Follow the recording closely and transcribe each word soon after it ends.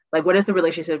like what is the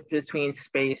relationship between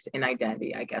space and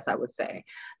identity, I guess I would say.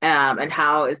 And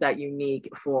how is that unique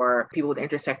for people with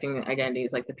intersecting identities,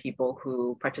 like the people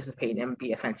who participate in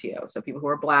BFNTO? So people who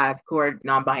are Black, who are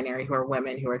non-binary, who are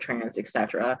women, who are trans,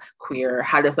 etc., queer.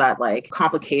 How does that like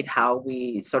complicate how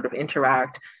we sort of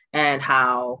interact and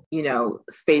how, you know,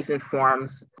 space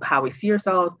informs how we see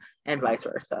ourselves and vice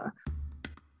versa?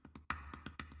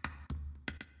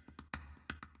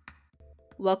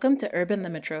 Welcome to Urban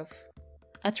Limitroph,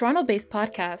 a Toronto-based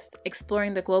podcast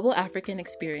exploring the global African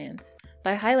experience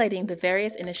by highlighting the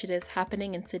various initiatives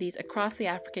happening in cities across the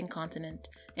African continent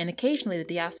and occasionally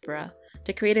the diaspora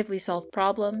to creatively solve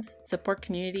problems, support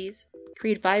communities,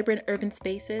 create vibrant urban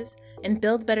spaces, and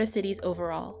build better cities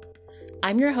overall.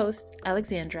 I'm your host,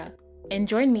 Alexandra, and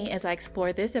join me as I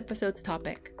explore this episode's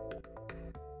topic.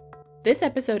 This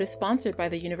episode is sponsored by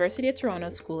the University of Toronto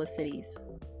School of Cities.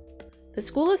 The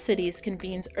School of Cities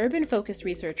convenes urban-focused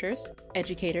researchers,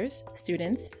 educators,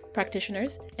 students,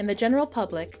 practitioners, and the general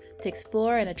public to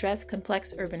explore and address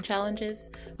complex urban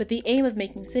challenges with the aim of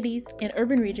making cities and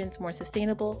urban regions more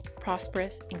sustainable,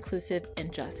 prosperous, inclusive,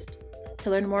 and just. To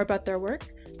learn more about their work,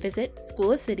 visit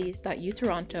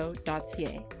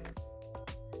schoolofcities.utoronto.ca.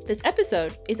 This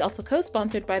episode is also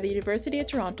co-sponsored by the University of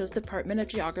Toronto's Department of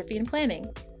Geography and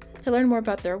Planning. To learn more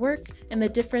about their work and the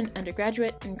different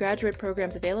undergraduate and graduate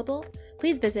programs available,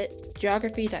 please visit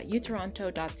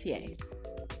geography.utoronto.ca.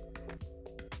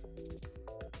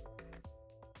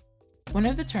 One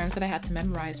of the terms that I had to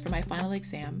memorize for my final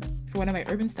exam for one of my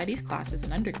urban studies classes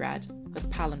in undergrad was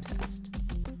palimpsest.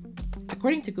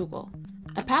 According to Google,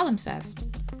 a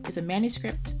palimpsest is a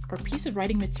manuscript or piece of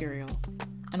writing material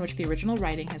on which the original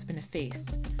writing has been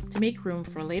effaced to make room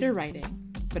for later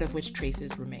writing, but of which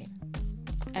traces remain.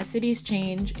 As cities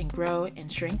change and grow and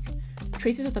shrink,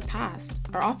 traces of the past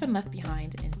are often left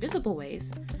behind in visible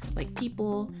ways, like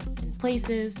people, and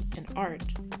places, and art,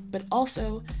 but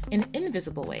also in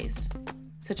invisible ways,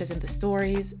 such as in the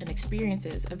stories and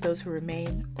experiences of those who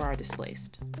remain or are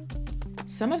displaced.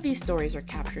 Some of these stories are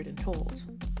captured and told,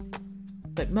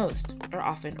 but most are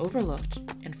often overlooked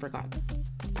and forgotten.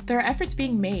 There are efforts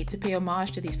being made to pay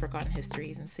homage to these forgotten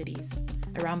histories and cities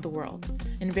around the world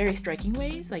in very striking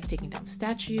ways, like taking down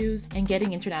statues and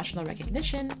getting international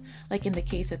recognition, like in the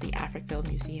case of the Africville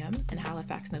Museum in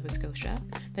Halifax, Nova Scotia,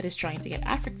 that is trying to get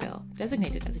Africville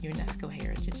designated as a UNESCO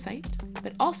heritage site.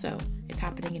 But also, it's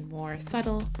happening in more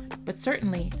subtle, but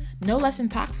certainly no less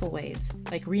impactful ways,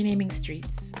 like renaming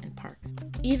streets and parks.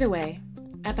 Either way,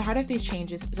 at the heart of these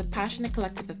changes is a passionate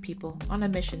collective of people on a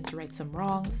mission to right some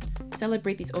wrongs,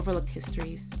 celebrate these overlooked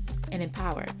histories, and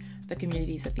empower the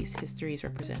communities that these histories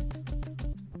represent.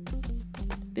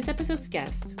 This episode's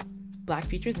guest, Black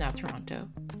Futures Now Toronto,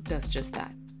 does just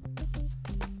that.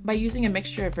 By using a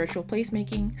mixture of virtual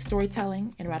placemaking,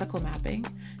 storytelling, and radical mapping,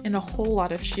 and a whole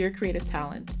lot of sheer creative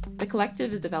talent, the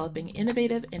collective is developing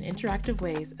innovative and interactive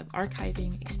ways of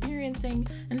archiving, experiencing,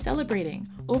 and celebrating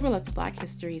overlooked Black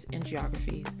histories and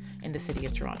geographies in the city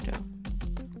of Toronto.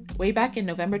 Way back in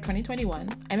November 2021,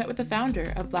 I met with the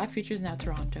founder of Black Futures Now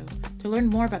Toronto to learn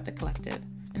more about the collective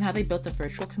and how they built a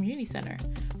virtual community center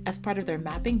as part of their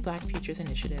Mapping Black Futures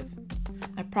initiative,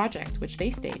 a project which they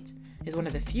state is one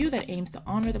of the few that aims to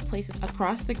honor the places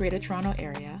across the Greater Toronto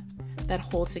Area that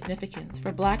hold significance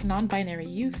for Black non-binary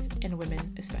youth and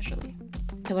women especially.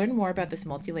 To learn more about this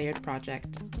multi-layered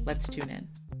project, let's tune in.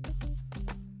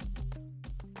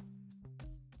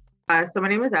 So my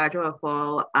name is Adjoa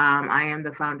Full. I am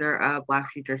the founder of Black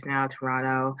Futures Now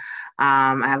Toronto.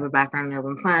 I have a background in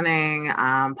urban planning,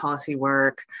 policy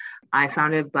work. I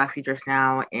founded Black Futures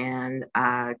Now in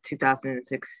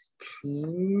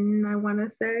 2016, I want to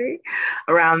say,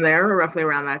 around there, roughly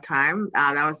around that time.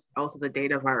 That was also the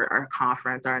date of our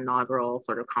conference, our inaugural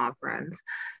sort of conference.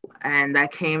 And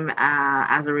that came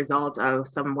as a result of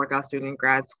some work I was doing in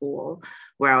grad school,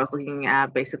 where I was looking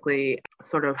at basically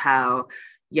sort of how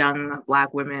young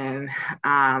Black women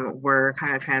were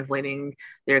kind of translating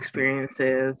their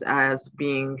experiences as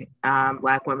being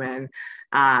Black women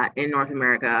in North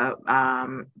America,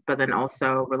 but then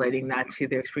also relating that to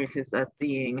their experiences of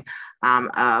being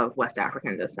of West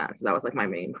African descent. So that was like my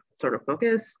main sort of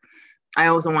focus. I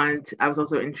was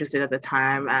also interested at the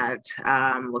time at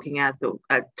looking at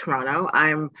Toronto.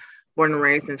 I'm born and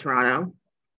raised in Toronto.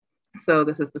 So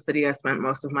this is the city I spent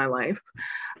most of my life.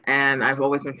 And I've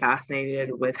always been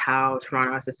fascinated with how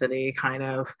Toronto as a city kind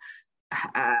of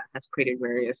has created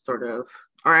various sort of,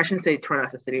 or I shouldn't say Toronto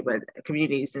as a city, but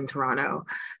communities in Toronto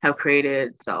have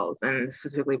created cells, and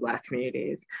specifically Black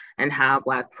communities, and how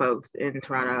Black folks in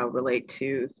Toronto relate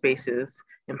to spaces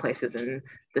in places in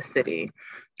the city,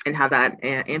 and how that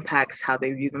impacts how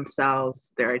they view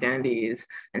themselves, their identities,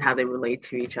 and how they relate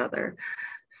to each other.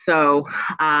 So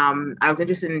I was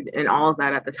interested in all of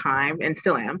that at the time, and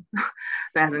still am.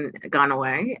 That hasn't gone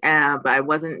away, but I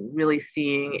wasn't really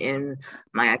seeing in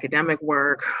my academic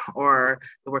work or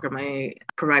the work of my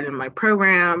provided in my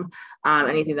program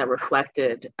anything that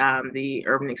reflected the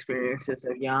urban experiences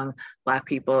of young Black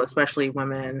people, especially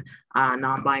women,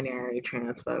 non-binary,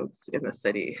 trans folks in the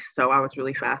city. So I was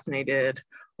really fascinated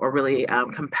or really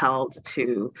compelled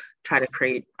to try to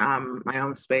create my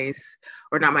own space,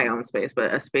 or not my own space,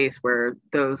 but a space where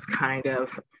those kind of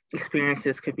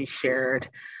experiences could be shared.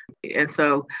 And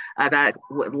so that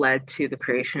led to the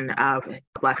creation of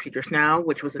Black Futures Now,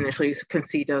 which was initially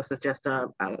conceived as just a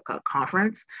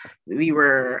conference. We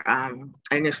were, I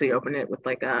initially opened it with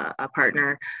like a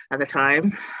partner at the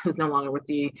time who's no longer with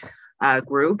the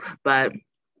group, but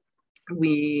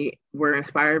we were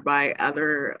inspired by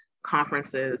other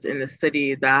conferences in the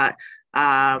city that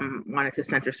wanted to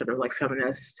center sort of like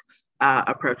feminist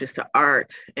approaches to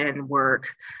art and work,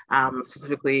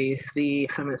 specifically the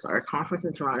Feminist Art Conference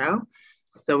in Toronto.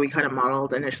 So we kind of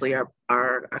modeled initially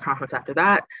our conference after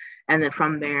that. And then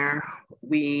from there,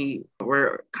 we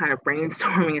were kind of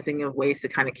brainstorming and thinking of ways to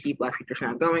kind of keep Black Futures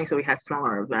Now going. So we had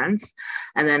smaller events.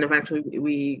 And then eventually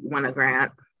we won a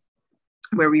grant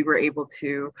where we were able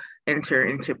to enter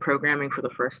into programming for the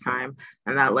first time.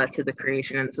 And that led to the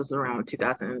creation, and this was around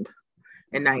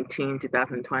 2019,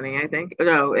 2020, I think.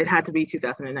 No, it had to be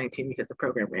 2019 because the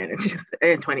program ran in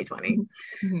 2020.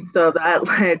 Mm-hmm. So that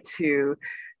led to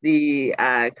the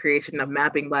creation of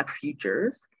Mapping Black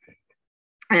Futures.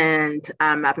 And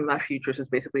Mapping Black Futures is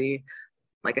basically,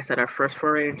 like I said, our first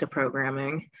foray into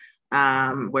programming,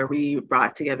 where we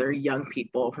brought together young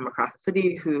people from across the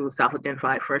city who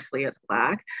self-identify firstly as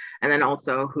Black, and then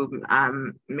also who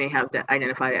may have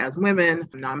identified as women,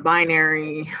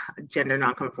 non-binary, gender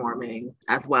non-conforming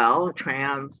as well,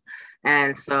 trans.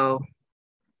 And so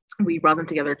we brought them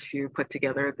together to put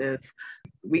together this,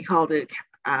 we call it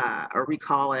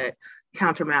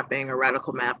counter mapping or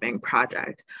radical mapping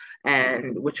project,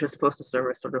 and which was supposed to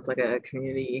serve as sort of like a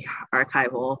community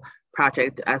archival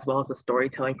project as well as a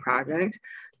storytelling project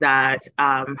that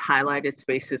highlighted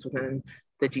spaces within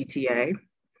the GTA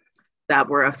that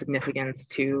were of significance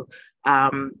to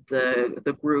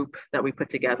the group that we put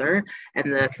together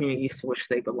and the communities to which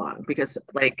they belong. Because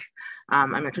like I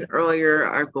mentioned earlier,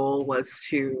 our goal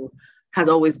has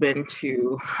always been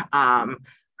to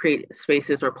create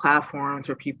spaces or platforms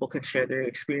where people can share their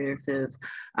experiences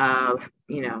of,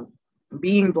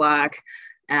 being Black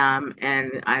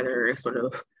and either sort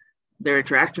of their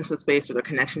interactions with space or their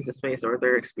connection to space or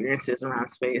their experiences around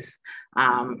space,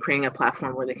 creating a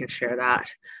platform where they can share that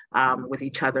with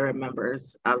each other and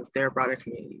members of their broader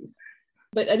communities.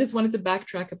 But I just wanted to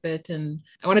backtrack a bit, and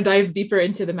I want to dive deeper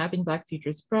into the Mapping Black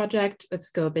Futures project. Let's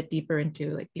go a bit deeper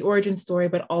into like the origin story,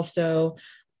 but also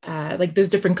like there's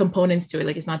different components to it.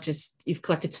 Like it's not just you've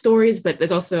collected stories, but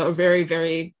there's also a very,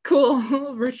 very cool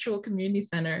virtual community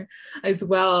center as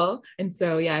well. And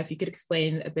so, yeah, if you could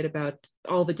explain a bit about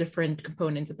all the different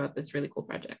components about this really cool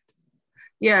project.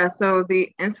 Yeah, so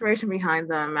the inspiration behind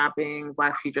the Mapping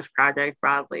Black Futures project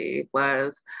broadly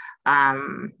was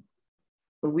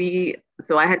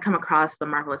so I had come across the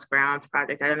Marvelous Grounds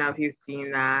project. I don't know if you've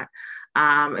seen that.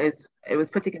 It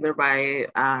was put together by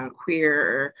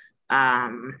queer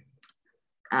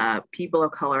people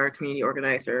of color, community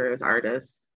organizers,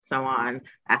 artists, so on,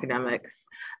 academics.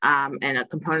 And a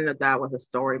component of that was a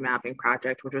story mapping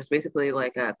project, which was basically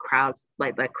like a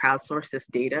crowdsource this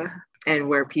data, and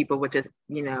where people would just,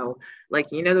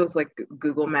 those like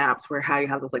Google Maps where how you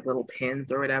have those like little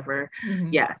pins or whatever.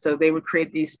 Mm-hmm. Yeah. So they would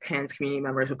create these pins, community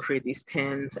members would create these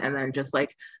pins and then just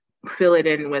like fill it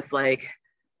in with like,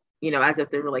 as if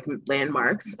they were like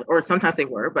landmarks, or sometimes they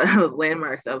were, but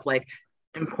landmarks of like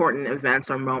important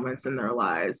events or moments in their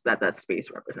lives that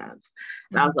space represents.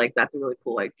 And I was like, that's a really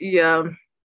cool idea.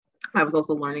 I was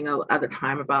also learning at the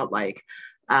time about like,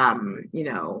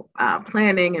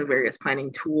 planning and various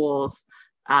planning tools.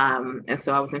 And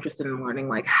so I was interested in learning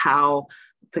like how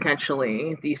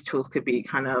potentially these tools could be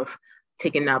kind of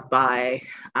taken up by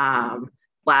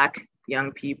Black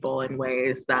young people in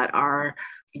ways that are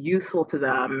useful to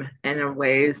them and in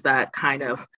ways that kind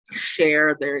of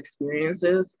share their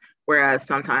experiences. Whereas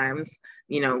sometimes,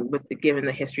 given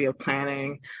the history of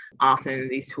planning, often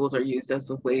these tools are used as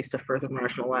ways to further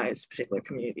marginalize particular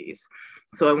communities.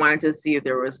 So I wanted to see if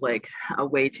there was like a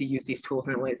way to use these tools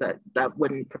in ways that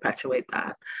wouldn't perpetuate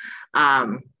that.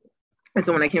 And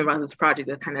so when I came about this project,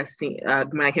 that kind of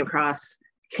when I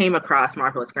came across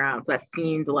Marvelous Grounds, that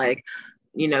seemed like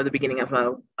the beginning of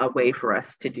a way for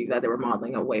us to do that. They were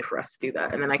modeling a way for us to do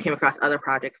that. And then I came across other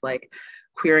projects like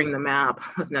Queering the Map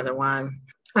was another one.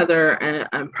 Other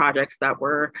projects that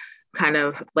were kind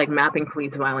of like mapping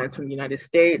police violence from the United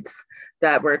States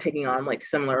that were taking on like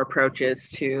similar approaches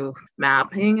to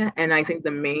mapping. And I think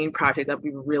the main project that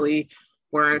we really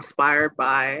were inspired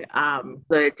by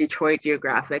the Detroit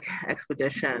Geographic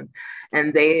Expedition.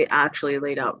 And they actually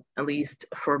laid out, at least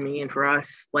for me and for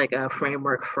us, like a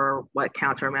framework for what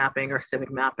counter mapping or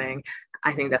civic mapping.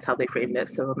 I think that's how they framed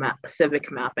it. So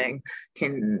civic mapping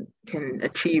can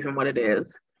achieve and what it is.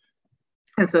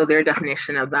 And so their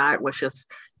definition of that was just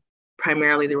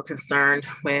primarily they were concerned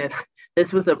with,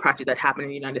 this was a project that happened in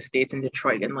the United States in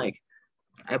Detroit in like,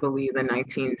 I believe the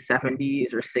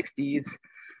 1970s or 60s.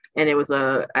 And it was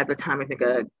at the time, I think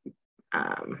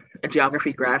a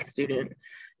geography grad student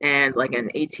and like an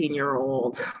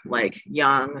 18-year-old, like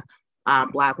young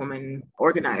Black woman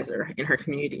organizer in her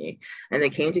community. And they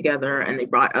came together and they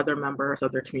brought other members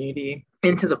of their community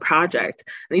into the project.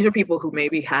 And these are people who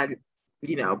maybe had,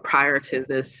 prior to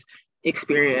this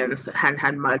experience, hadn't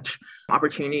had much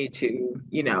opportunity to,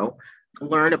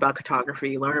 learn about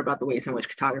cartography, learn about the ways in which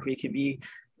cartography can be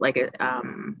like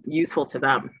useful to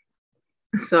them.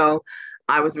 So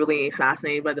I was really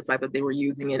fascinated by the fact that they were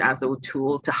using it as a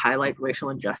tool to highlight racial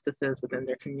injustices within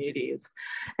their communities.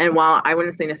 And while I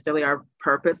wouldn't say necessarily our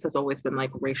purpose has always been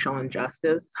like racial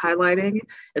injustice highlighting,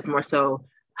 it's more so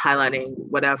highlighting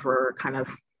whatever kind of,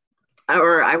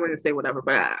 or I wouldn't say whatever,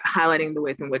 but highlighting the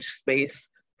ways in which space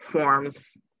forms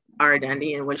our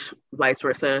identity and which vice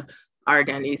versa, our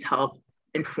identities help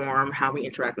inform how we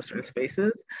interact with certain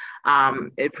spaces.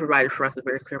 It provided for us a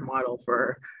very clear model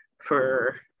for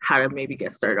how to maybe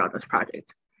get started on this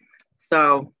project.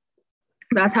 So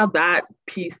that's how that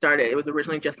piece started. It was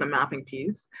originally just a mapping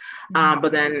piece.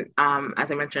 But then,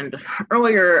 as I mentioned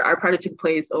earlier, our project took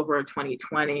place over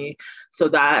 2020. So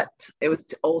that it was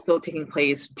also taking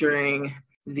place during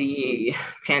the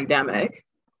pandemic.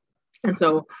 And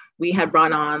so we had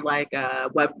brought on like a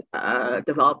web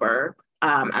developer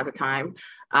at the time.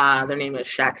 Their name is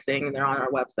Shaq Singh, and they're on our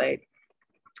website.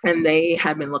 And they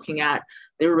had been looking at,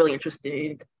 they were really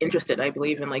interested, I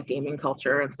believe, in like gaming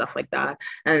culture and stuff like that.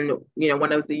 And,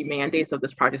 one of the mandates of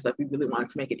this project is that we really wanted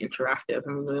to make it interactive,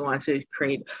 and we really wanted to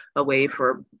create a way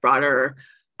for broader,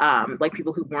 like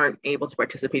people who weren't able to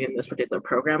participate in this particular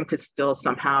program could still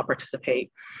somehow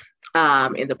participate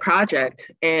in the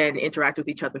project and interact with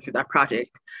each other through that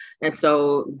project. And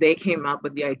so they came up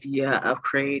with the idea of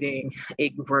creating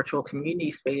a virtual community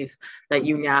space that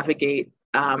you navigate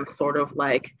sort of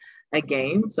like a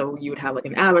game. So you would have like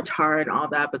an avatar and all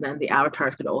that, but then the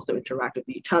avatars could also interact with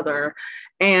each other.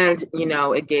 And,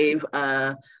 it gave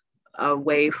a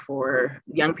way for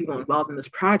young people involved in this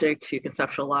project to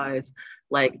conceptualize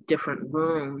like different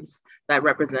rooms that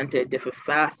represented different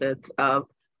facets of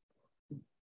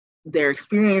their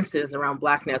experiences around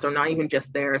Blackness, or not even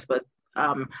just theirs, but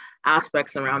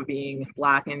aspects around being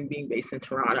Black and being based in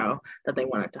Toronto that they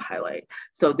wanted to highlight.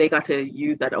 So they got to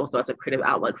use that also as a creative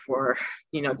outlet for,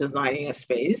 designing a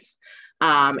space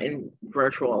in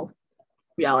virtual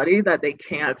reality that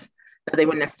they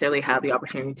wouldn't necessarily have the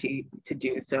opportunity to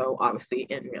do so, obviously,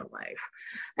 in real life.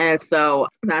 And so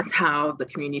that's how the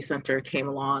community center came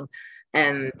along.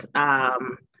 And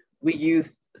we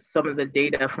used some of the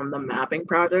data from the mapping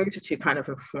project to kind of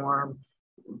inform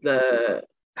the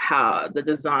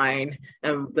design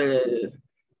and the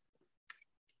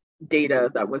data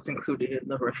that was included in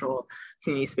the virtual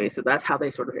community space. So that's how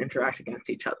they sort of interact against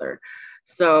each other.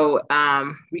 So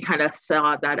we kind of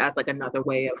saw that as like another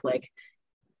way of like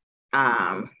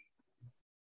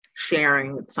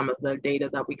sharing some of the data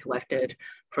that we collected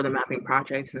for the mapping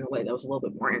projects in a way that was a little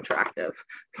bit more interactive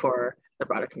for the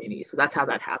broader community. So that's how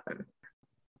that happened.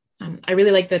 I really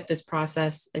like that this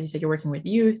process, as you said, you're working with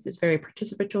youth, is very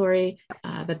participatory,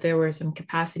 that there were some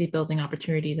capacity building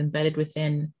opportunities embedded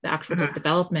within the actual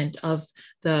development of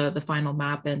the final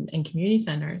map and community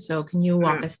center. So can you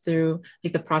walk us through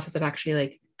like the process of actually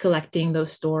like collecting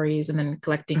those stories and then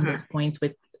collecting those points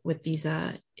with these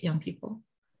young people?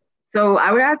 So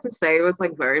I would have to say it was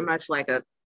like very much like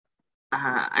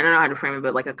I don't know how to frame it,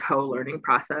 but like a co-learning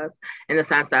process in the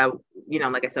sense that,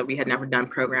 like I said, we had never done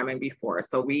programming before.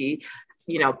 So we,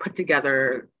 put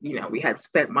together, we had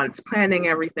spent months planning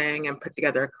everything and put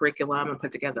together a curriculum and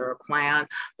put together a plan.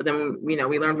 But then, we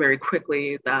learned very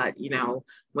quickly that,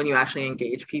 when you actually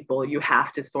engage people, you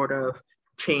have to sort of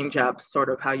change up sort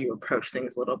of how you approach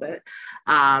things a little bit.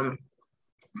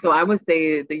 So I would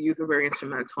say the youth were very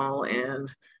instrumental in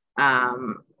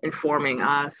informing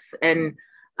us. And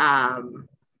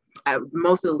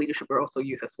most of the leadership were also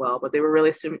youth as well, but they were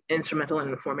really instrumental in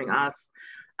informing us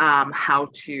how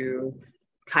to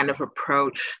kind of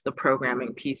approach the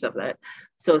programming piece of it.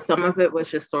 So some of it was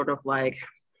just sort of like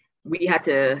we had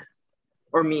to,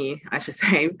 or me, I should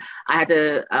say, I had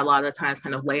to a lot of the times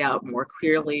kind of lay out more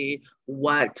clearly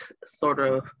what sort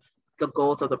of the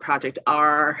goals of the project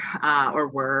are or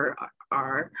were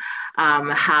are,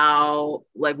 how,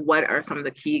 like, what are some of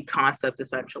the key concepts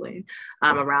essentially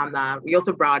around that. We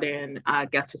also brought in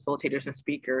guest facilitators and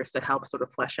speakers to help sort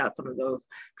of flesh out some of those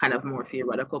kind of more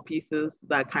theoretical pieces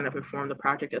that kind of inform the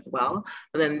project as well.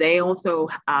 But then they also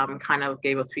kind of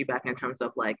gave us feedback in terms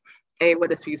of like, A,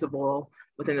 what is feasible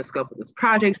within the scope of this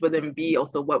project, but then B,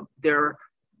 also what their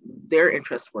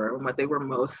interests were and what they were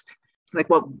most, like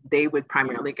what they would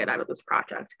primarily get out of this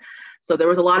project. So there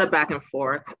was a lot of back and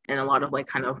forth and a lot of like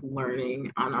kind of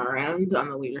learning on our end, on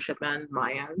the leadership end,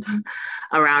 my end,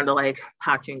 around like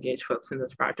how to engage folks in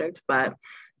this project. But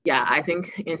yeah, I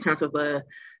think in terms of the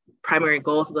primary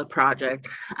goals of the project,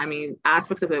 I mean,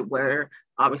 aspects of it were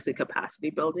obviously capacity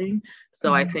building.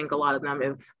 So I think a lot of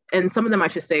them and some of them I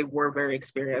should say were very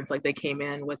experienced. Like they came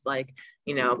in with like,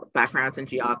 you know, backgrounds in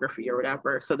geography or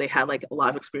whatever. So they had like a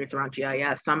lot of experience around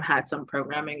GIS. Some had some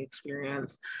programming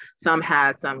experience. Some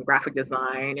had some graphic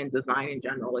design and design in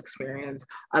general experience.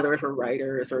 Others were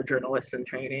writers or journalists in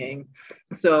training.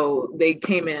 So they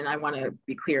came in, I want to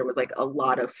be clear, with like a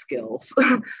lot of skills,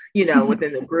 you know,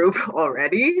 within the group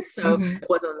already. So it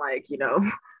wasn't like, you know,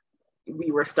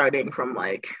 we were starting from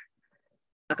like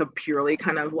a purely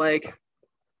kind of like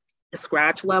a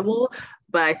scratch level.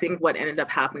 But I think what ended up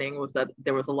happening was that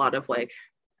there was a lot of like,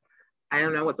 I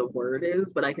don't know what the word is,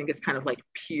 but I think it's kind of like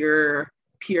peer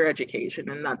education,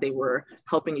 and that they were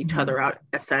helping each other out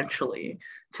essentially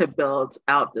to build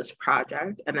out this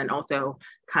project, and then also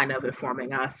kind of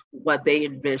informing us what they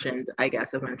envisioned, I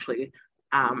guess, eventually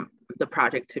the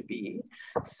project to be.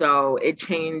 So it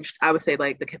changed, I would say,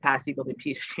 like the capacity building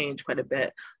piece changed quite a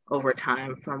bit over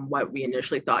time from what we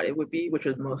initially thought it would be, which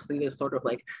was mostly the sort of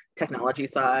like technology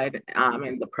side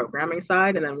and the programming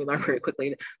side. And then we learned very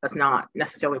quickly that's not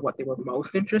necessarily what they were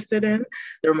most interested in.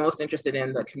 They were most interested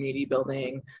in the community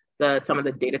building, some of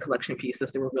the data collection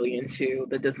pieces they were really into,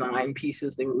 the design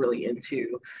pieces they were really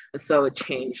into. And so it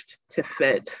changed to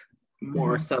fit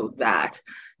more so that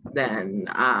than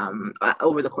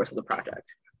over the course of the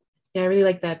project. Yeah, I really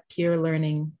like that peer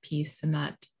learning piece, and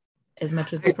that as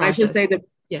much as the process. I should say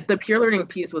that the peer learning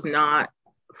piece was not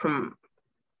from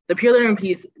the peer learning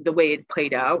piece, the way it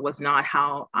played out was not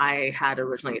how I had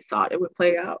originally thought it would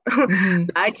play out.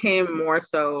 I came more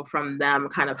so from them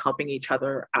kind of helping each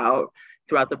other out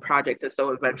throughout the project. And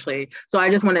so eventually, so I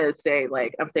just wanted to say,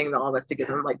 like, I'm saying all this to give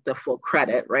them like the full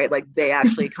credit, right? Like they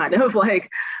actually kind of like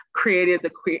created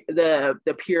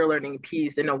the peer learning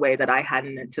piece in a way that I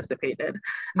hadn't anticipated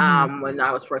when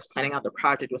I was first planning out the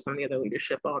project with some of the other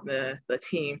leadership on the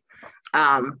team.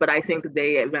 But I think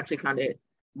they eventually found it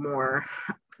more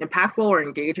impactful or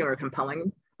engaging or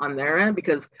compelling on their end,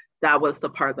 because that was the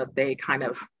part that they kind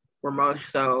of were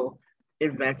most so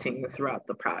inventing throughout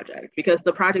the project, because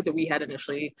the project that we had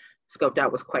initially scoped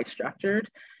out was quite structured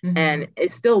and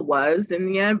it still was in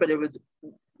the end, but it was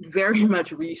very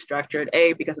much restructured,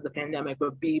 A, because of the pandemic,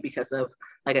 but B, because of,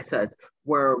 like I said,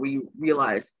 where we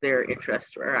realized their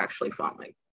interests were actually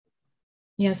falling.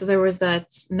 Yeah, so there was that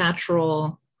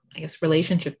natural, I guess,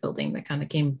 relationship building that kind of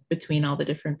came between all the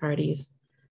different parties.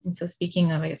 And so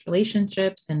speaking of, I guess,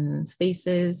 relationships and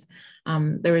spaces,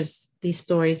 there was these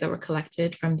stories that were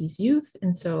collected from these youth.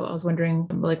 And so I was wondering,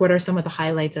 like, what are some of the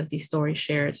highlights of these stories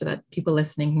shared so that people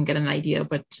listening can get an idea of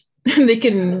what they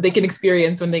can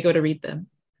experience when they go to read them?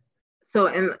 So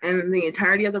in the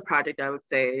entirety of the project, I would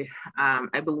say,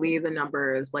 I believe the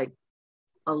number is like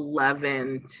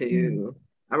 11 to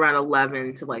around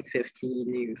 11 to like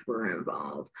 15 youth were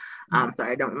involved.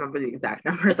 Sorry, I don't remember the exact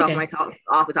numbers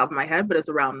off the top of my head, but it's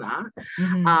around that.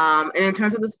 And in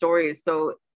terms of the stories,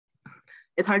 so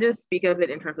it's hard to speak of it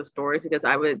in terms of stories, because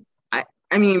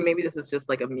I mean, maybe this is just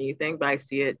like a me thing, but I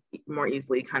see it more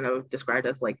easily kind of described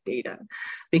as like data,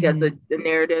 because the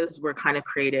narratives were kind of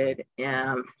created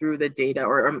through the data,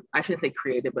 or I shouldn't say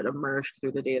created, but emerged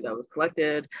through the data that was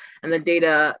collected, and the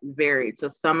data varied. So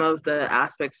some of the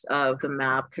aspects of the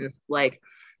map can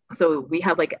so we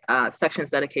have like sections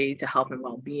dedicated to health and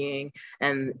well-being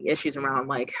and issues around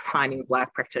like finding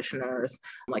Black practitioners,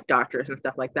 like doctors and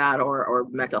stuff like that, or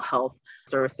mental health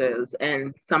services.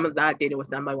 And some of that data was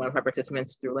done by one of our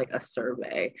participants through like a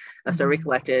survey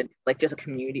collected, like just a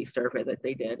community survey that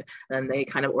they did. And they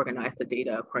kind of organized the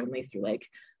data accordingly through like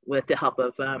with the help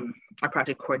of our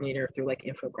project coordinator through like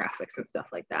infographics and stuff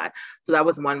like that. So that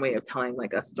was one way of telling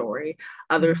like a story.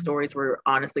 Other stories were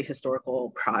honestly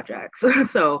historical projects.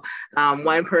 So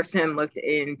one person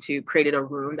created a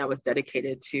room that was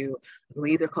dedicated to, I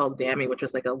believe they're called ZAMI, which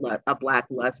was like a Black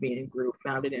lesbian group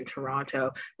founded in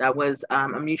Toronto. That was a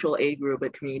mutual aid group, a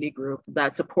community group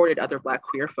that supported other Black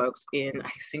queer folks in,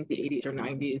 I think, the 80s or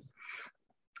 90s,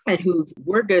 and whose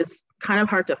work is kind of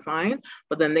hard to find,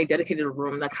 but then they dedicated a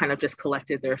room that kind of just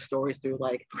collected their stories through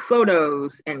like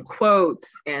photos and quotes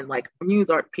and like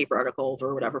paper articles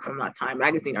or whatever from that time,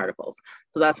 magazine articles.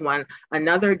 So that's one.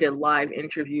 Another did live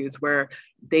interviews where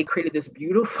they created this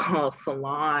beautiful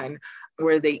salon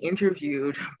where they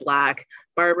interviewed Black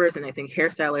barbers and I think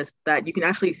hairstylists that you can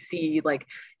actually see, like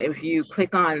if you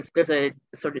click on, there's a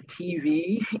sort of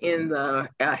TV in the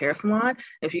hair salon.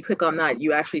 If you click on that,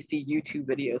 you actually see YouTube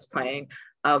videos playing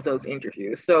of those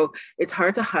interviews. So it's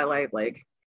hard to highlight like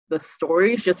the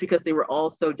stories just because they were all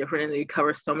so different and they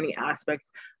cover so many aspects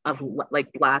of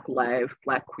like Black life,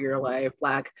 Black queer life,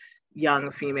 Black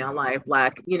young female life,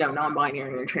 Black,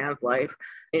 non-binary and trans life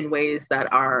in ways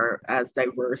that are as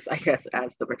diverse, I guess,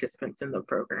 as the participants in the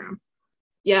program.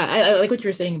 Yeah, I like what you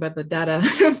were saying about the data.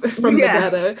 From the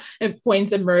data, and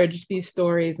points emerged these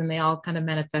stories and they all kind of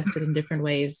manifested in different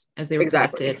ways as they were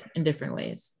collected in different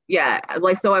ways. Yeah,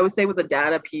 like, so I would say with the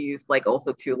data piece, like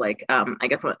also too, like, I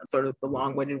guess what sort of the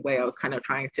long-winded way I was kind of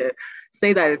trying to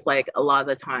say that it's like a lot of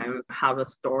the times how the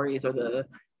stories or the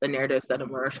narratives that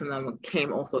emerged from them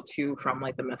came also too from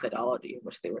like the methodology in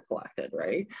which they were collected,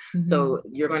 right? So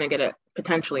you're going to get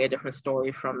potentially a different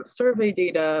story from survey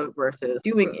data versus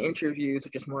doing interviews,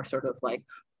 which is more sort of like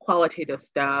qualitative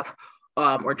stuff,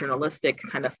 or journalistic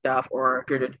kind of stuff, or if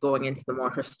you're going into the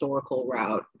more historical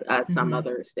route as some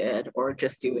others did, or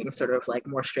just doing sort of like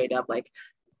more straight up like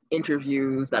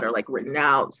interviews that are like written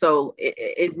out. So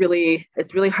it's really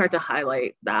hard to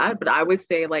highlight that, but I would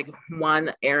say like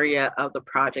one area of the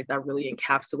project that really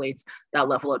encapsulates that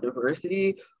level of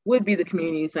diversity would be the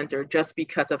community center, just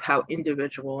because of how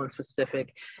individual and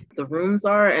specific the rooms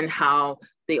are and how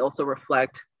they also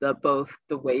reflect both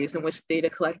the ways in which data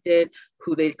collected,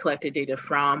 who they collected data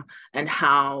from, and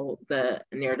how the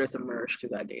narratives emerged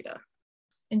through that data.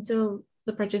 And so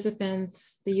the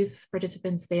youth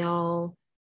participants, they all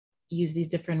use these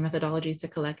different methodologies to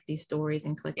collect these stories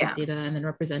and collect this data and then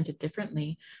represent it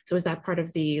differently. So is that part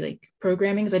of the like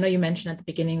programming? Because I know you mentioned at the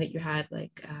beginning that you had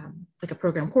like a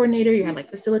program coordinator, you had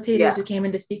like facilitators who came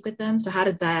in to speak with them. So how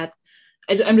did that,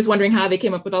 I'm just wondering how they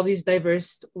came up with all these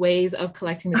diverse ways of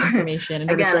collecting this information in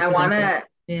order to represent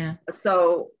it.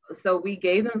 So we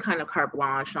gave them kind of carte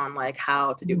blanche on like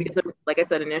how to do, because like I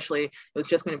said, initially, it was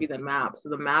just going to be the map. So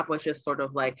the map was just sort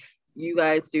of like, you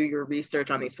guys do your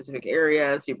research on these specific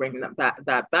areas, you bring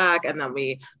that back, and then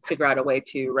we figure out a way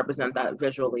to represent that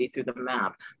visually through the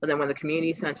map. But then when the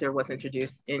community center was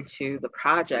introduced into the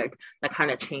project, that kind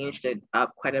of changed it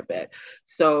up quite a bit.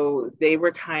 So they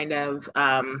were kind of,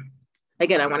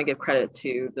 again, I want to give credit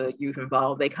to the youth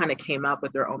involved. They kind of came up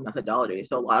with their own methodology.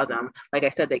 So a lot of them, like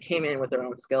I said, they came in with their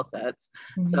own skill sets.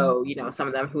 So, some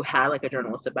of them who had like a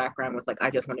journalistic background was like, I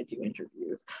just want to do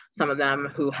interviews. Some of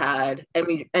them who had,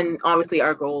 and obviously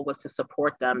our goal was to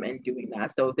support them in doing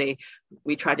that. So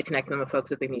we tried to connect them with folks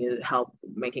that they needed help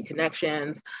making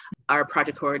connections. Our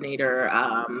project coordinator,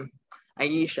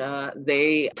 Aisha,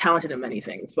 they talented in many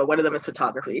things, but one of them is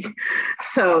photography.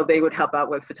 So they would help out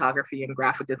with photography and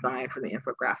graphic design for the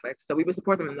infographics. So we would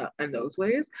support them in those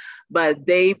ways, but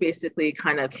they basically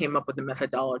kind of came up with a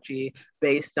methodology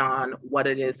based on what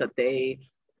it is that they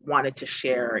wanted to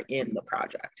share in the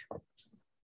project.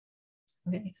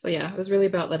 Okay, so yeah, it was really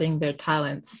about letting their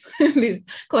talents, these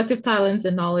collective talents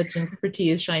and knowledge and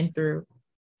expertise shine through.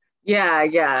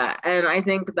 Yeah. And I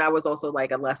think that was also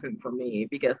like a lesson for me,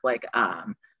 because like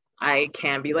I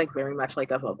can be like very much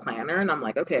like of a planner, and I'm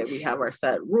like, okay, we have our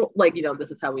set rule, like, this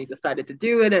is how we decided to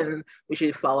do it and we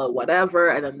should follow whatever.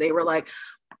 And then they were like,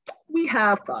 we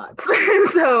have thoughts.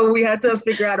 So we had to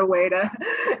figure out a way to,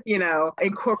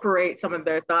 incorporate some of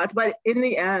their thoughts. But in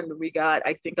the end, we got,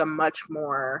 I think, a much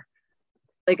more,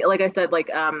 like I said, like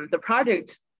the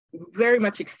project very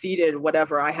much exceeded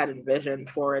whatever I had envisioned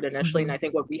for it initially. And I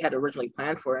think what we had originally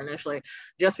planned for initially,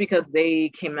 just because they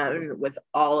came in with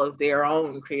all of their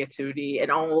own creativity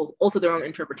and also their own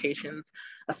interpretations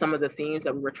of some of the themes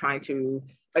that we were trying to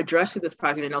address through this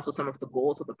project, and also some of the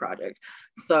goals of the project.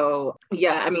 So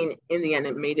yeah, in the end,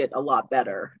 it made it a lot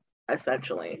better,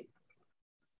 essentially.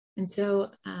 And so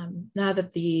now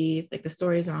that the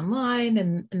stories are online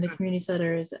and the community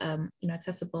center is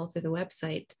accessible through the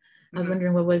website, I was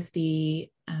wondering what was the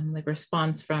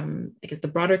response from, I guess, the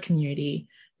broader community,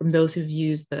 from those who've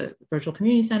used the virtual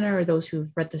community center or those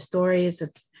who've read the stories.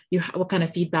 What kind of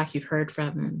feedback you've heard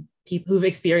from people who've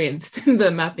experienced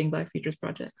the Mapping Black Futures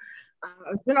project?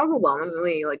 It's been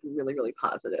overwhelmingly really, really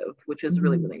positive, which is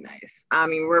really, really nice. I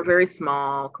mean, we're a very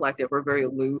small collective. We're very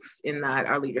loose in that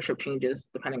our leadership changes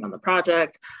depending on the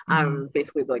project. I'm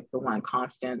basically like the one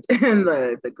constant in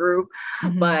the group.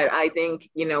 But I think,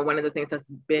 one of the things that's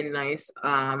been nice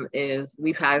is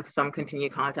we've had some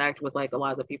continued contact with like a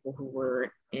lot of the people who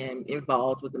were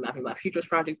involved with the Mapping Black Futures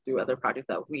project through other projects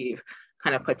that we've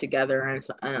kind of put together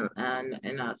and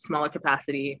in a smaller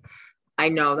capacity. I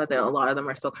know that a lot of them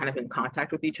are still kind of in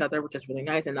contact with each other, which is really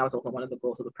nice. And that was also one of the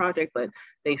goals of the project, but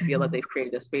they feel that they've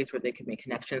created a space where they can make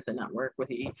connections and network with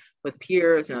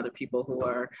peers and other people who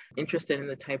are interested in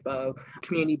the type of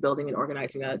community building and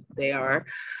organizing that they are.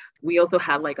 We also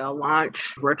had like a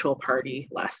launch virtual party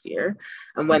last year.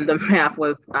 And when the map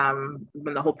was,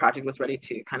 when the whole project was ready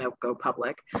to kind of go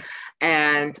public.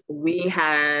 And we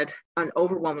had an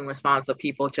overwhelming response of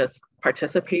people just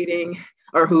participating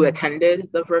or who attended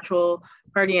the virtual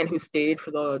party and who stayed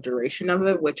for the duration of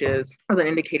it, which was an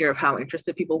indicator of how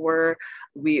interested people were.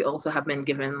 We also have been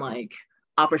given like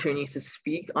opportunities to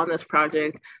speak on this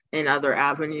project in other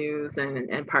avenues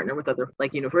and partner with other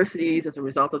like universities as a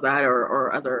result of that,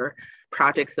 or other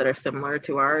projects that are similar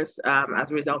to ours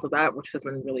as a result of that, which has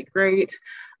been really great.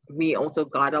 We also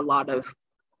got a lot of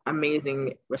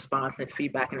amazing response and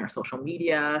feedback in our social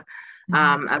media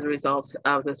as a result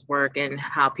of this work, and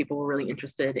how people were really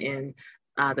interested in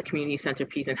the community center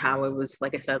piece and how it was,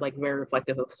 like I said, like very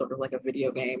reflective of sort of like a video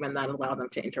game, and that allowed them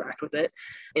to interact with it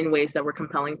in ways that were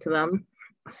compelling to them.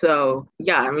 So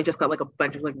yeah, and we just got like a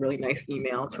bunch of like really nice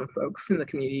emails from folks in the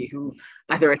community who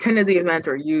either attended the event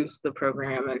or used the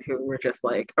program, and who were just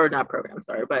like, or not program,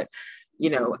 sorry, but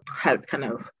had kind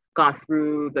of gone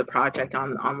through the project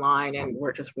online and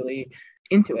we're just really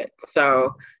into it.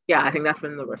 So yeah, I think that's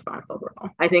been the response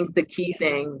overall. I think the key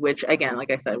thing, which again,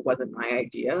 like I said, wasn't my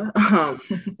idea,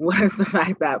 was the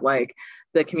fact that like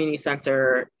the community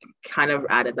center kind of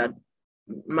added that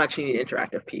much needed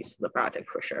interactive piece to the project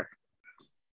for sure.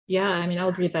 Yeah, I mean, I'll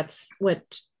agree. That's what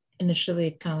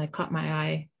initially kind of like caught my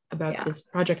eye about this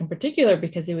project in particular,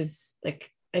 because it was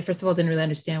like, I first of all didn't really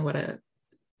understand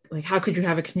how could you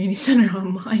have a community center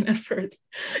online at first?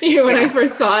 When I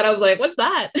first saw it, I was like, what's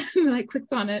that? And I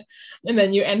clicked on it, and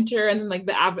then you enter, and then like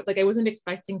I wasn't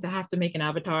expecting to have to make an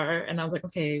avatar, and I was like,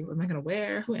 okay, what am I gonna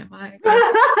wear? Who am I?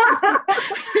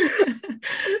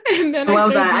 And then I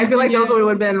love that. I feel like those would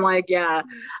have been like, yeah.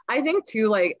 I think too,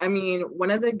 like, I mean,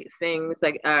 one of the things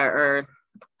like, or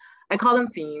I call them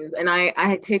themes, and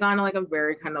I take on like a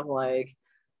very kind of like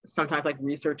sometimes like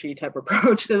researchy type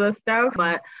approach to this stuff,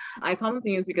 but I call them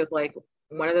themes because like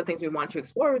one of the things we want to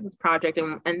explore with this project,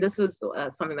 and this was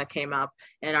something that came up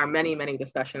in our many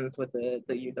discussions with the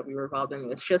youth that we were involved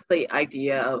in, it's just the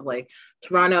idea of like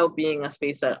Toronto being a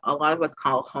space that a lot of us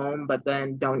call home, but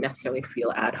then don't necessarily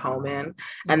feel at home in.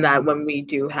 And that when we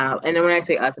do have, and then when I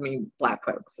say us, I mean Black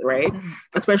folks, right?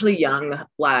 Especially young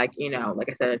Black, like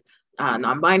I said,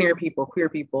 non-binary people, queer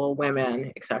people,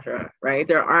 women, etc. Right?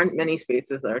 There aren't many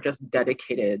spaces that are just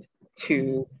dedicated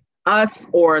to us,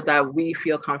 or that we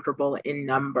feel comfortable in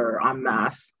number en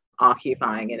masse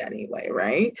occupying it anyway,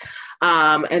 right?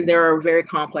 And there are very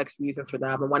complex reasons for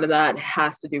that. But one of that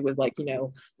has to do with like,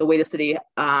 the way the city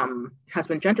has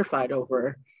been gentrified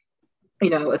over,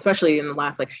 especially in the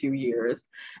last like few years,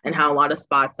 and how a lot of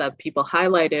spots that people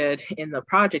highlighted in the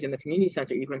project, in the community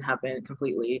center even, have been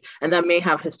completely, and that may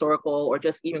have historical or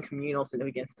just even communal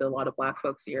significance to a lot of Black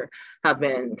folks here, have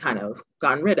been kind of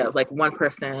gotten rid of. Like one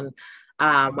person,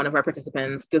 one of our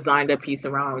participants designed a piece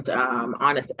around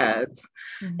Honest Eds.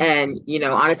 And,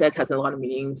 Honest Eds has a lot of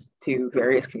meanings to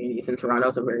various communities in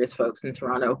Toronto, so various folks in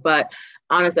Toronto. But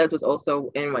Honest Eds was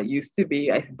also in what used to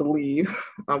be, I believe,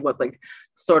 what like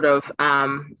sort of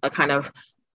a kind of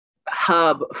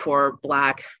hub for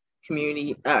Black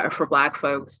community, for Black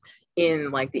folks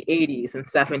in like the 80s and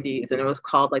 70s, and it was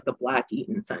called like the Black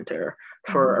Eaton Center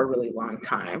for a really long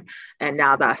time, and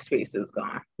now that space is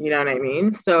gone. You know what I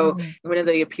mean? So one of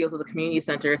the appeals of the community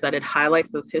center is that it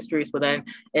highlights those histories, but then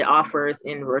it offers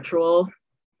in virtual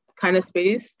kind of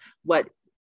space what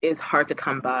is hard to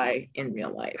come by in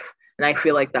real life. And I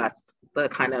feel like that's the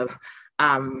kind of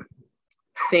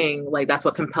thing, like that's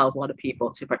what compels a lot of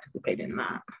people to participate in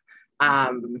that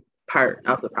part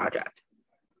of the project.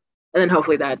 And then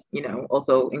hopefully that,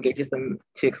 also engages them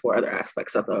to explore other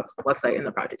aspects of the website and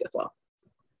the project as well.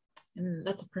 And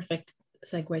that's a perfect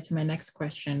segue to my next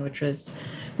question, which was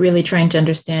really trying to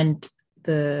understand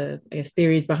the, I guess,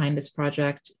 theories behind this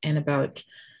project and about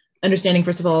understanding,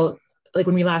 first of all, like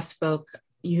when we last spoke,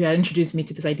 you had introduced me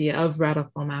to this idea of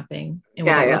radical mapping and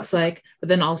what that looks like, but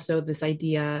then also this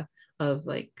idea of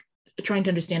like trying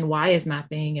to understand why is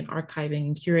mapping and archiving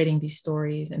and curating these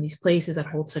stories and these places that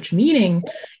hold such meaning,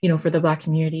 you know, for the Black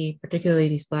community, particularly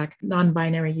these Black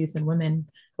non-binary youth and women.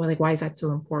 Well, like, why is that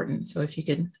so important? So if you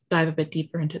could dive a bit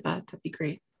deeper into that, that'd be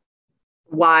great.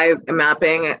 Why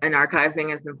mapping and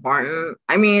archiving is important?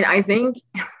 I mean, I think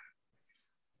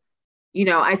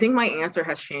I think my answer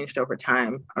has changed over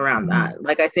time around that.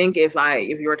 Like, I think if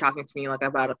you were talking to me like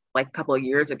about a couple of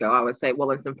years ago, I would say,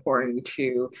 well, it's important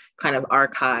to kind of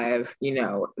archive,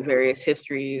 various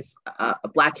histories,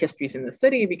 Black histories in the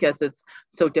city, because it's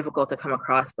so difficult to come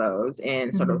across those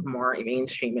in sort of more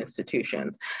mainstream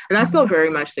institutions. And that's still very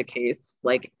much the case.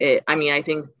 I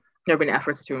think there have been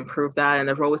efforts to improve that, and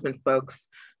there've always been folks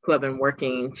who have been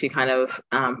working to kind of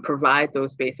provide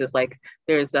those spaces. Like,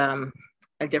 there's a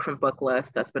different book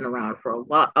list that's been around for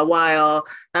a while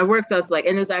that works as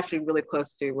and it's actually really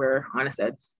close to where Honest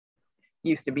Ed's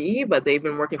used to be, but they've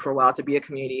been working for a while to be a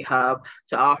community hub,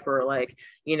 to offer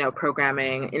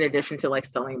programming in addition to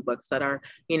selling books that are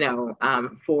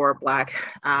for Black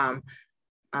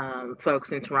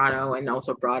folks in Toronto and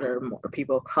also broader more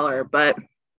people of color. But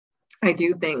I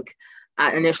do think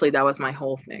initially that was my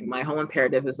whole thing. My whole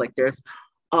imperative is there's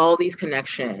all these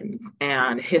connections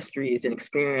and histories and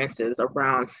experiences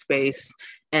around space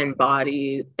and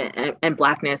body and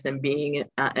Blackness and being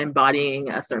embodying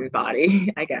a certain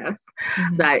body, I guess,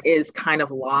 that is kind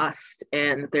of lost.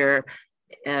 And they're,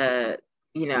 and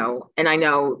I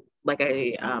know, I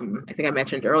think I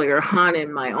mentioned earlier on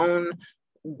in my own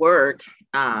work,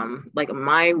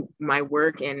 my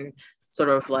work in sort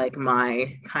of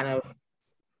my kind of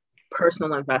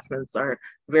personal investments are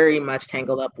very much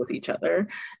tangled up with each other.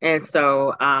 And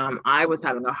so I was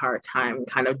having a hard time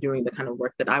kind of doing the kind of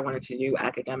work that I wanted to do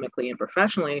academically and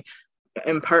professionally,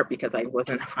 in part because I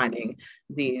wasn't finding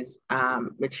these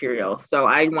materials. So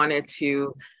I didn't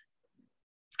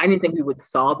think we would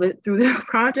solve it through this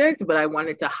project, but I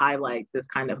wanted to highlight this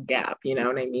kind of gap, you know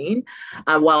what I mean?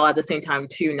 While at the same time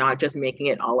too, not just making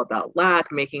it all about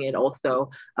Black, making it also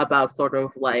about sort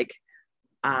of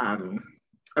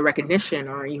a recognition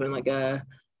or even a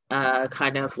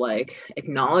kind of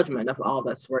acknowledgement of all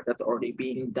this work that's already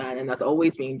being done and that's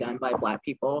always being done by Black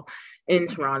people in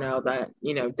Toronto that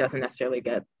doesn't necessarily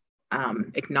get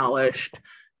acknowledged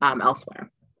elsewhere.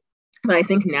 But I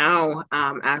think now,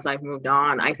 as I've moved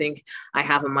on, I think I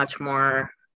have a much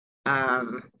more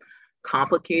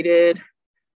complicated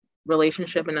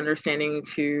relationship and understanding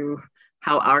to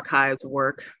how archives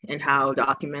work and how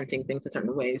documenting things in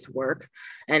certain ways work,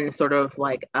 and sort of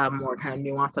a more kind of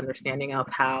nuanced understanding of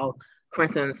how, for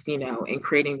instance, in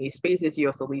creating these spaces, you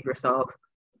also leave yourself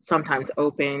sometimes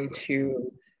open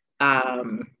to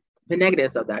the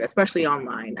negatives of that, especially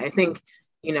online. I think,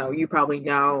 you probably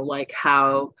know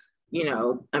how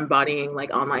embodying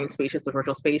online spaces or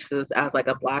virtual spaces as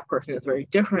a Black person is very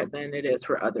different than it is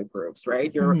for other groups,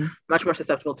 right? You're much more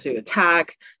susceptible to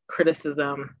attack,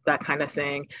 criticism, that kind of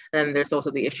thing. And there's also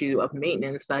the issue of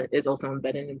maintenance that is also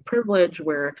embedded in privilege,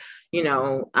 where,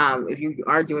 if you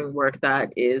are doing work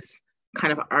that is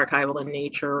kind of archival in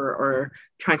nature or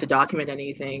trying to document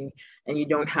anything, and you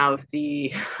don't have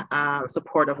the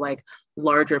support of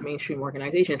larger mainstream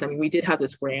organizations. I mean, we did have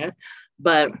this grant,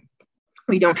 but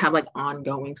we don't have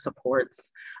ongoing supports,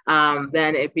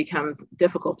 then it becomes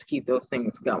difficult to keep those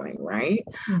things going, right?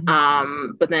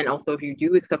 But then also if you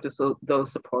do accept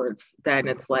those supports, then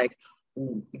it's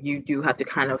you do have to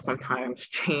kind of sometimes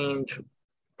change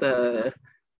the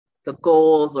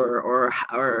goals or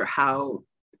how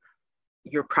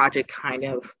your project kind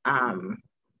of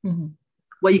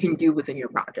what you can do within your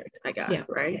project, I guess,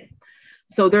 right?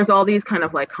 So there's all these kind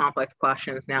of complex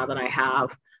questions now that I have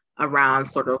around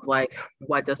sort of what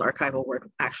does archival work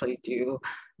actually do,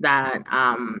 that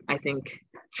I think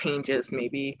changes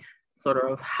maybe sort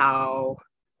of how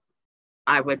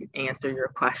I would answer your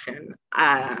question.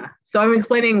 So I'm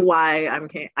explaining why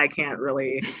I can't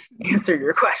really answer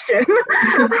your question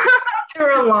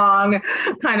after a long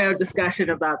kind of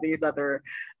discussion about these other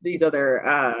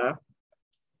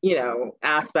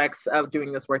aspects of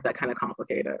doing this work that kind of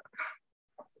complicate it.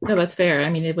 No, that's fair.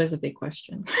 I mean, it was a big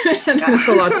question. There's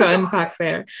a lot to unpack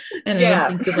there. And I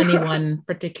don't think there's any one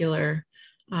particular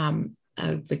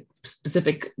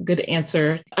specific good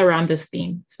answer around this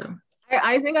theme. So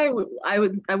I think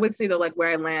I would say that like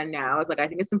where I land now is like I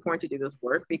think it's important to do this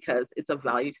work because it's of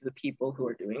value to the people who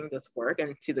are doing this work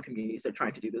and to the communities they're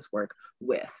trying to do this work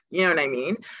with. You know what I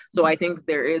mean? So I think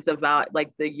there is about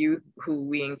like the youth who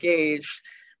we engaged.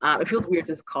 It feels weird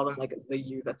to call them like the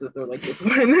youth. That's what they're like this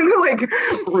one like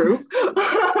group.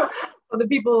 But the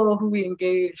people who we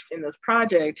engaged in this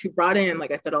project who brought in,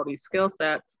 like I said, all these skill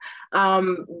sets,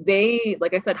 they,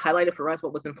 like I said, highlighted for us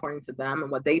what was important to them and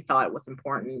what they thought was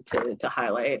important to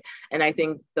highlight. And I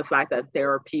think the fact that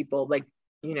there are people like,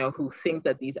 who think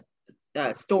that these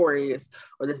stories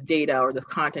or this data or this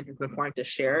content is important to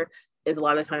share is a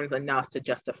lot of times enough to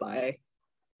justify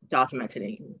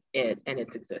documenting it and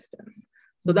its existence.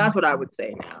 So that's what I would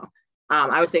say now.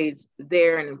 I would say it's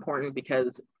there and important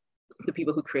because the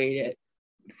people who create it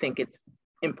think it's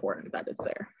important that it's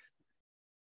there.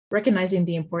 Recognizing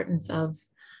the importance of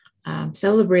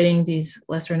celebrating these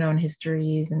lesser known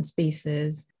histories and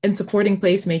spaces and supporting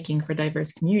placemaking for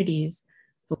diverse communities,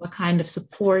 what kind of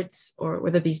supports, or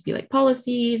whether these be like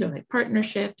policies or like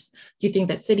partnerships, do you think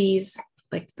that cities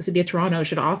like the city of Toronto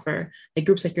should offer like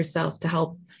groups like yourself to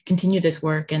help continue this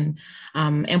work and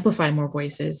amplify more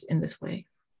voices in this way?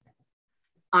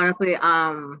 Honestly,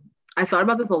 I thought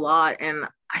about this a lot and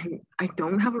I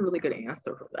don't have a really good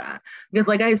answer for that because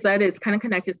like I said, it's kind of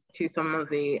connected to some of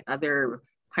the other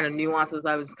kind of nuances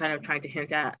I was kind of trying to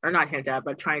hint at, or not hint at,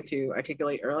 but trying to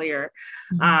articulate earlier.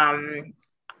 Mm-hmm.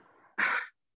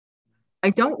 I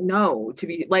don't know, to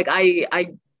be like,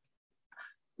 I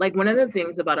like one of the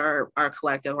things about our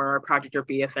collective or our project or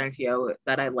BFNTO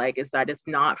that I like is that it's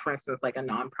not, for instance, like a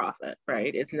nonprofit,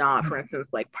 right? It's not, for instance,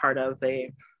 like part of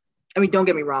I mean, don't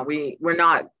get me wrong, we're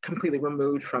not completely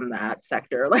removed from that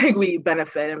sector. Like we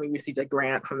benefit and we received a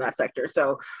grant from that sector.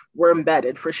 So we're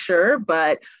embedded for sure,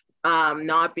 but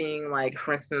not being like,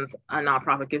 for instance, a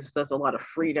nonprofit gives us a lot of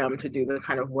freedom to do the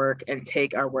kind of work and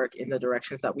take our work in the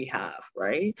directions that we have,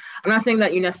 right? I'm not saying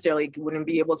that you necessarily wouldn't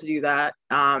be able to do that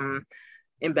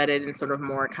embedded in sort of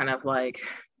more kind of like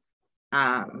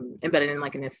embedded in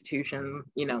like an institution,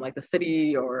 like the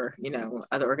city or,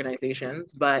 other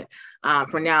organizations. But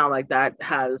for now, like that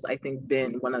has, I think,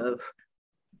 been one of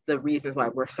the reasons why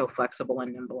we're so flexible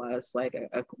and nimble as like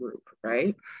a group,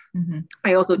 right? Mm-hmm.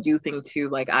 I also do think too,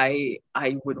 like I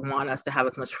would want us to have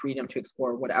as much freedom to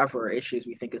explore whatever issues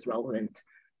we think is relevant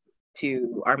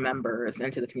to our members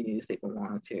and to the communities they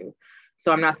belong to.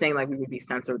 So I'm not saying like we would be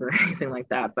censored or anything like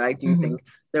that, but I do mm-hmm. think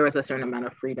there is a certain amount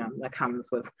of freedom that comes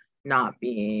with not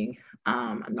being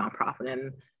a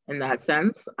nonprofit in that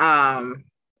sense. And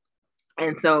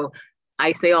so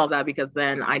I say all that because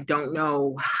then I don't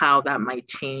know how that might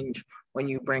change when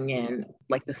you bring in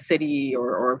like the city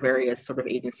or various sort of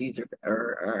agencies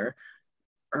or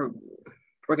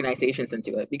organizations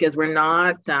into it, because we're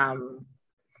not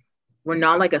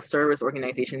like a service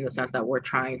organization in the sense that we're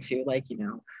trying to like,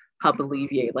 help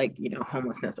alleviate like,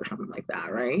 homelessness or something like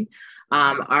that, right?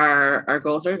 Our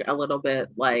goals are a little bit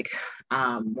like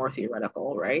more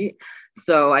theoretical, right?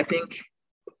 So I think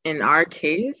in our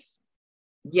case,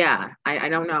 yeah, I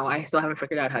don't know. I still haven't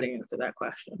figured out how to answer that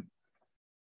question.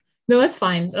 No, that's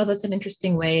fine. Oh, that's an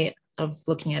interesting way of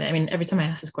looking at it. I mean, every time I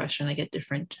ask this question, I get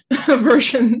different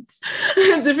versions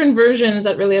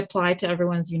that really apply to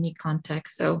everyone's unique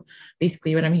context. So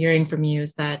basically what I'm hearing from you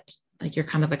is that like you're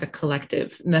kind of like a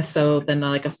collective, less so than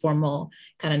like a formal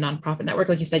kind of nonprofit network.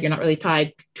 Like you said, you're not really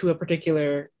tied to a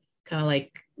particular kind of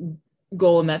like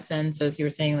goal in that sense, as you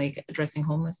were saying, like addressing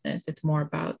homelessness. It's more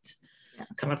about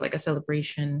kind of like a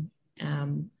celebration.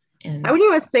 And I wouldn't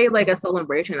even say like a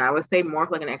celebration. I would say more of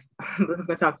like this is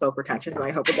gonna sound so pretentious, and I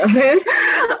hope it doesn't.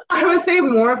 I would say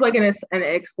more of like an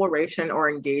exploration or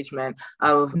engagement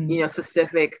of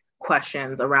specific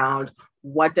questions around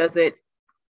what are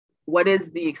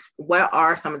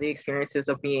some of the experiences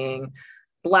of being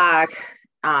Black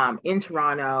in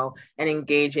Toronto and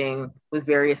engaging with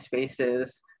various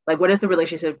spaces. Like, what is the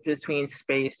relationship between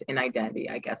space and identity,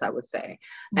 I guess I would say.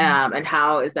 And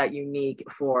how is that unique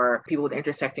for people with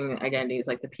intersecting identities,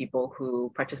 like the people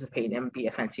who participate in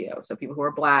BFNTO? So people who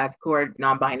are Black, who are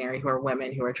non-binary, who are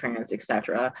women, who are trans,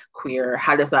 etc., queer.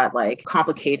 How does that like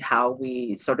complicate how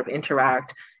we sort of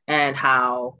interact and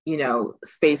how,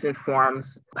 space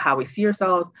informs how we see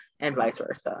ourselves and vice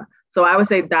versa. So I would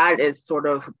say that is sort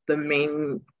of the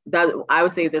main, that I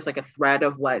would say there's like a thread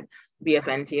of what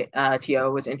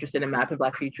BFNTO was interested in, Mapping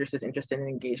Black Futures is interested in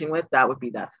engaging with. That would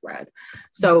be that thread.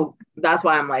 So that's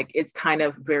why I'm like, it's kind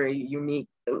of very unique.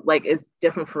 Like it's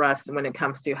different for us when it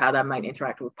comes to how that might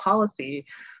interact with policy,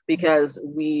 because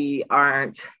we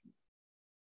aren't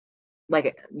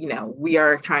like, we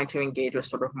are trying to engage with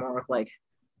sort of more of like,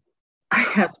 I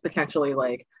guess potentially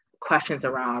like questions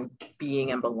around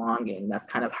being and belonging,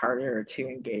 that's kind of harder to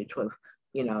engage with,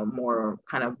 more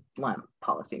kind of blunt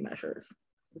policy measures.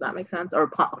 Does that make sense? Or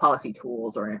policy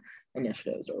tools or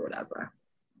initiatives or whatever.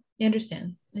 I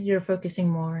understand. You're focusing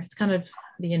more. It's kind of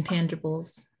the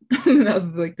intangibles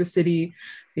of like the city,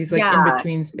 these like in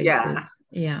between spaces.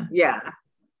 Yeah.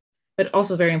 But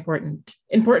also very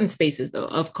important spaces though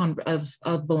of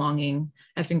belonging.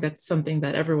 I think that's something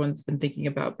that everyone's been thinking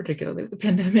about, particularly with the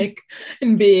pandemic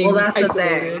and being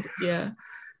isolated. Yeah.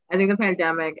 I think the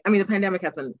pandemic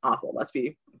has been awful. Let's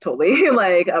be totally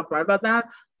like upfront about that.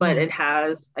 But it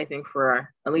has, I think, for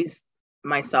at least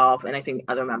myself and I think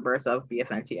other members of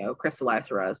BFNTO, crystallized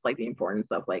for us like the importance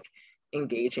of like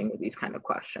engaging with these kind of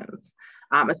questions,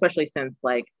 especially since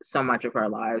like so much of our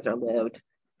lives are lived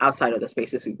outside of the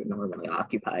spaces we would normally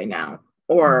occupy now,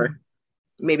 or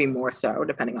maybe more so,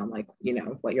 depending on like,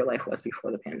 what your life was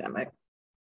before the pandemic.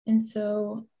 And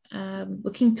so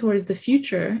looking towards the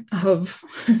future of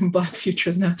Black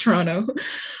Futures Now Toronto,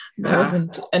 that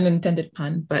wasn't an intended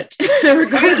pun, but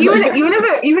even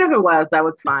if it was, that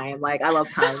was fine. Like, I love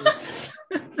puns.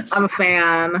 I'm a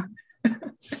fan.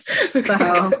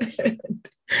 So.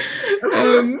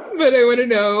 But I want to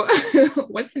know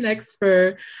what's next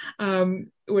for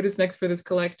what is next for this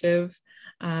collective.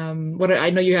 I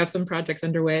know you have some projects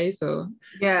underway, so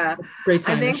great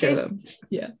time to share them.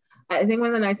 I think one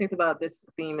of the nice things about this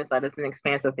theme is that it's an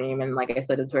expansive theme, and like I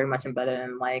said, it's very much embedded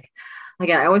in like,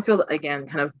 again, I always feel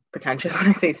kind of pretentious when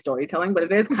I say storytelling, but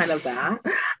it is kind of that.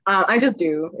 I just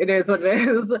do. It is what it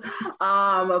is.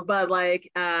 But like,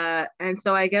 and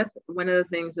so I guess one of the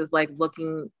things is like what's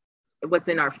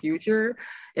in our future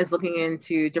is looking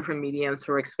into different mediums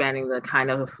for expanding the kind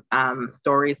of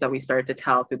stories that we started to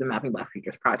tell through the Mapping Black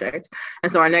Futures project. And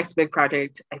so our next big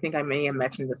project, I think I may have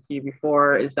mentioned this to you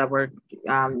before, is that we're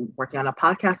working on a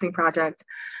podcasting project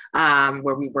where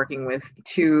we're working with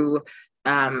two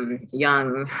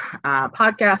young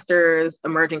podcasters,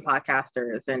 emerging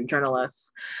podcasters and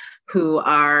journalists who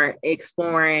are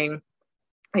exploring,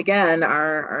 again,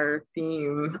 our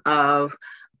theme of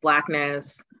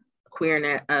Blackness,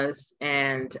 queerness,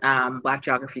 and Black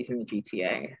geographies in the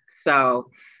GTA.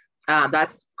 So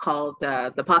that's called,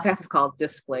 the podcast is called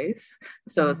Displace.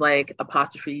 So it's like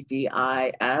apostrophe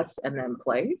DIS and then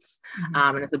place.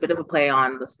 And it's a bit of a play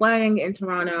on the slang in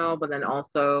Toronto, but then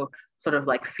also sort of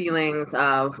like feelings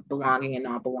of belonging and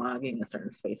not belonging in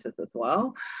certain spaces as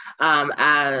well.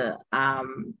 So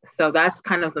that's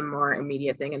kind of the more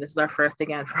immediate thing. And this is our first,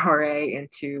 again, foray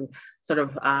into sort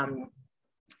of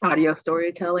audio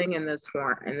storytelling in this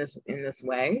form, in this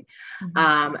way.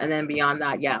 And then beyond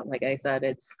that, like I said,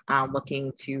 it's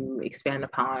looking to expand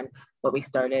upon what we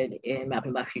started in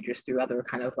Mapping Black Futures through other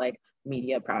kind of like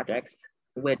media projects,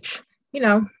 which,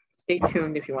 stay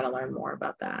tuned if you want to learn more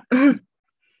about that.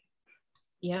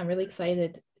 Yeah, I'm really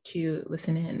excited to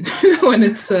listen in when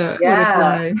it's live.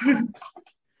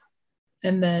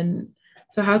 And then,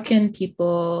 so how can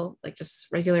people, like just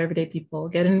regular everyday people,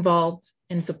 get involved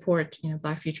and support,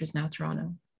 Black Futures Now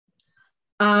Toronto?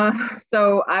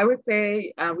 So I would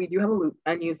say we do have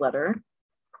a newsletter.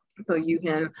 So you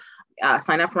can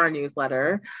sign up for our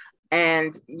newsletter.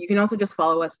 And you can also just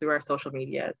follow us through our social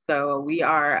media. So we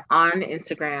are on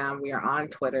Instagram, we are on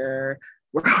Twitter,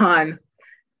 we're on,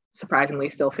 surprisingly,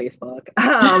 still Facebook.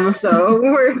 So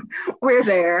we're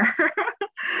there.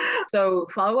 So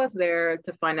follow us there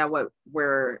to find out what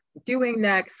we're doing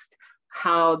next,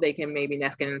 how they can maybe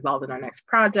next get involved in our next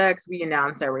projects. We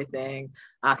announce everything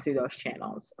through those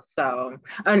channels. So,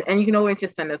 and you can always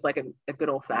just send us like a good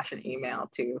old fashioned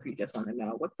email too, if you just want to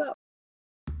know what's up.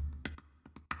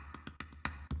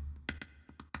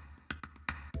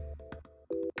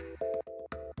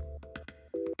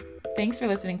 Thanks for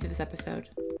listening to this episode.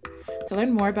 To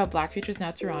learn more about Black Futures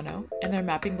Now Toronto and their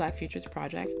Mapping Black Futures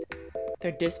project,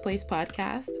 their Displaced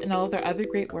podcast, and all of their other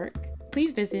great work,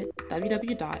 please visit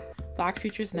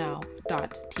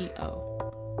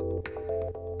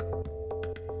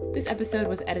www.blackfuturesnow.to. This episode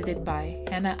was edited by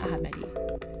Hannah Ahmedi.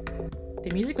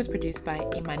 The music was produced by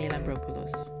Imani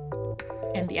Lambropoulos.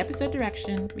 And the episode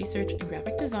direction, research, and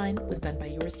graphic design was done by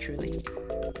yours truly.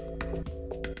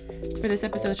 For this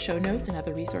episode's show notes and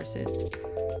other resources,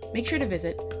 make sure to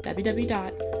visit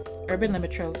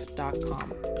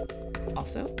www.urbanlimitrove.com.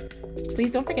 Also,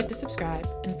 please don't forget to subscribe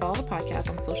and follow the podcast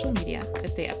on social media to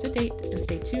stay up to date and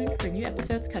stay tuned for new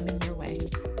episodes coming your way.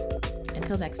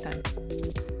 Until next time.